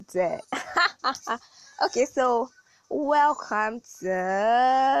started. Okay, so welcome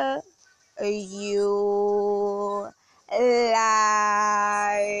to you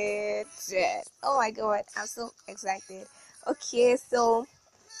light. Oh my god, I'm so excited. Okay, so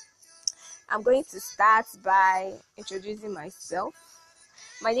I'm going to start by introducing myself.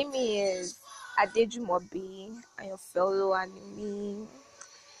 My name is Adejumobi, and your fellow anime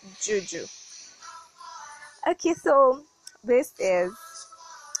Juju. Okay, so this is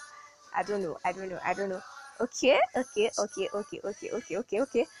I don't know. Okay.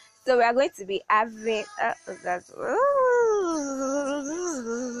 So we are going to be having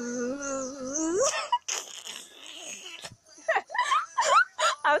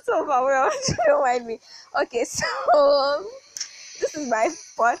I'm so overwhelmed. Don't mind me. Okay, so this is my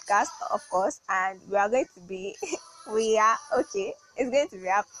podcast, of course, and we are going to be it's going to be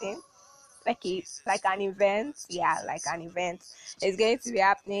happening like an event. Like an event. It's going to be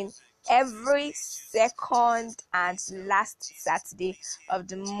happening every second and last Saturday of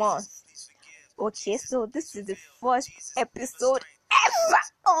the month. Okay, so this is the first episode ever.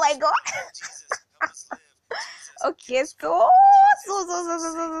 Oh my god. Okay, so.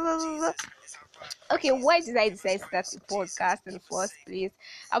 Okay, why did I decide to start the podcast in the first place?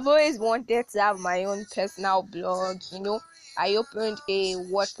 I've always wanted to have my own personal blog. I opened a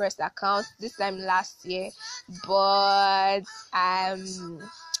WordPress account this time last year, but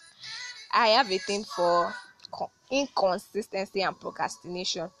I have a thing for inconsistency and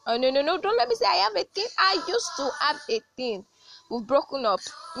procrastination. Oh no! Don't let me say I have a thing. I used to have a thing. We've broken up.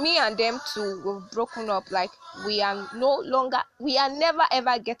 Me and them too. We've broken up. Like we are never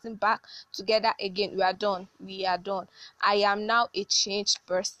ever getting back together again. We are done. I am now a changed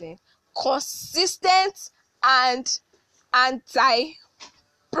person, consistent and anti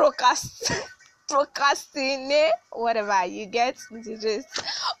procrastinate, whatever you get to just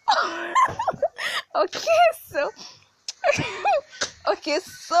okay so okay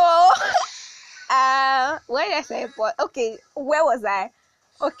so what did I say? But okay, where was I?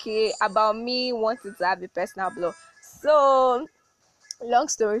 Okay, about me wanting to have a personal blog. So long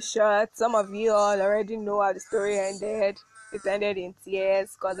story short, some of you all already know how the story ended. It ended in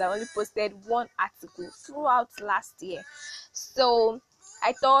tears because I only posted one article throughout last year. So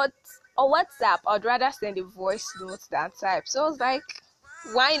I thought on WhatsApp I'd rather send a voice note than type. So I was like,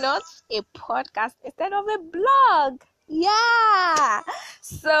 why not a podcast instead of a blog? Yeah.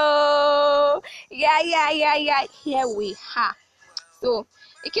 So here we are. So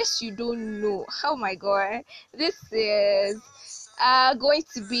in case you don't know, oh my god, this is going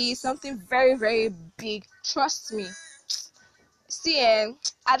to be something very, very big. Trust me. See, I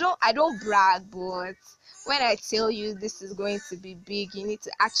don't brag, but when I tell you this is going to be big, you need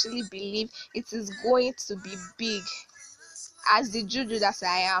to actually believe it is going to be big. As the juju that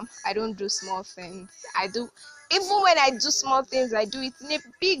I am, I don't do small things. Even when I do small things, I do it in a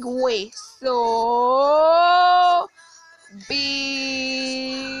big way. So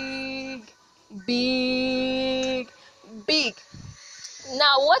big.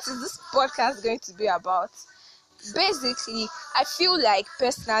 Now, what is this podcast going to be about? Basically, I feel like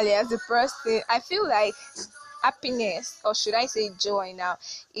personally, as a person, I feel like happiness, or should I say joy now,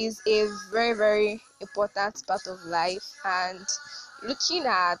 is a very, very important part of life. And looking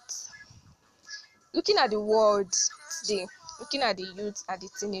at the world today, looking at the youth and the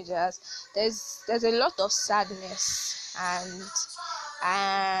teenagers, there's a lot of sadness, and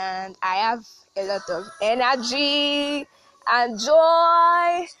I have a lot of energy and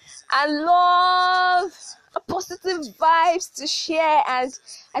joy and love, positive vibes to share, and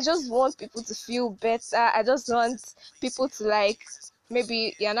I just want people to feel better. I just want people to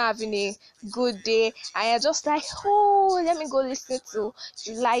maybe you're not having a good day and you're just like, oh, let me go listen to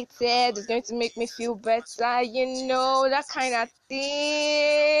United. It's going to make me feel better, that kind of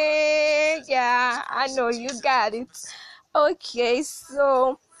thing. Yeah, I know you got it. Okay,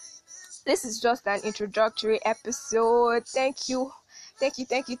 so this is just an introductory episode. Thank you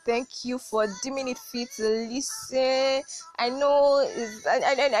for deeming it fit to listen. I know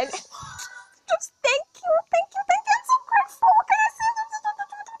I just thank you. I'm so grateful. What can I say?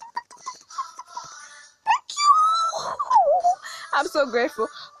 Thank you. I'm so grateful.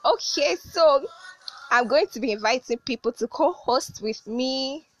 Okay, so I'm going to be inviting people to co-host with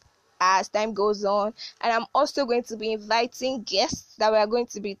me as time goes on, and I'm also going to be inviting guests that we are going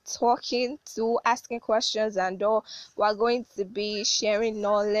to be talking to, asking questions, and all. We're going to be sharing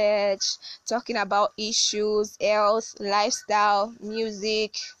knowledge, talking about issues, health, lifestyle,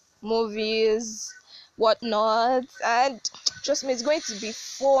 music, movies, whatnot, and trust me, it's going to be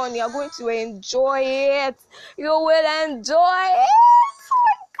fun. You're going to enjoy it. You will enjoy it.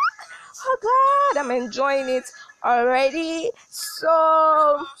 god, I'm enjoying it already.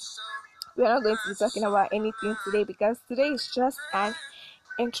 So we're not going to be talking about anything today because today is just an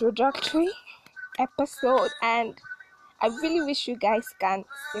introductory episode, and I really wish you guys can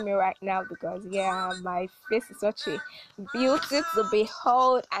see me right now because yeah, my face is such a beauty to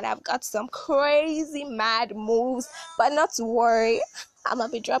behold, and I've got some crazy mad moves. But not to worry, I'm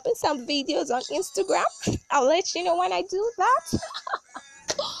gonna be dropping some videos on Instagram. I'll let you know when I do that.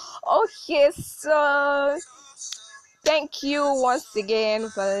 Okay, so thank you once again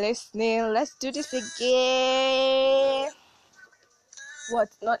for listening. Let's do this again. What?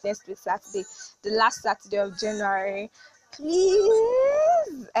 Not next week Saturday, the last Saturday of January. Please,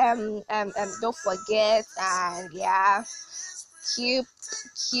 don't forget, and yeah, keep,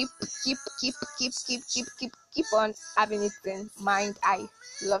 keep, keep on having it in mind. I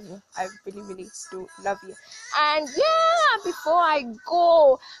love you. I really, really do love you. And yeah, before I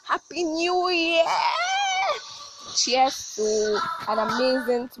go, Happy New Year! Cheers to an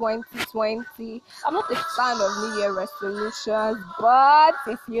amazing 2020. I'm not a fan of New Year resolutions, but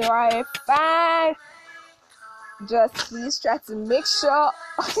if you are a fan, just please try to make sure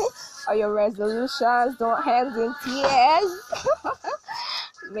all your resolutions don't end in tears.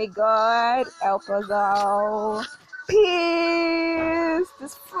 May God help us all. Peace.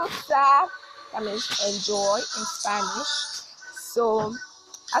 This fruta, that means enjoy in Spanish. So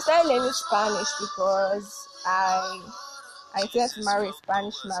I started learning Spanish because I intend to marry a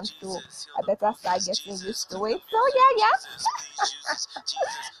Spanish man, so I better start getting used to it. So yeah.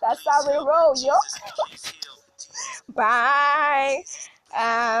 That's how we roll, yo. Bye.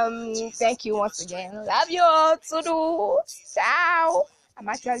 Thank you once again. Love you all. To ciao. I'm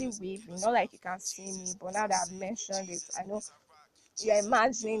actually waving, not like you can see me, but now that I've mentioned it, I know you're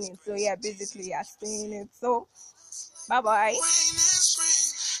imagining it. So yeah, basically you're seeing it. So bye bye.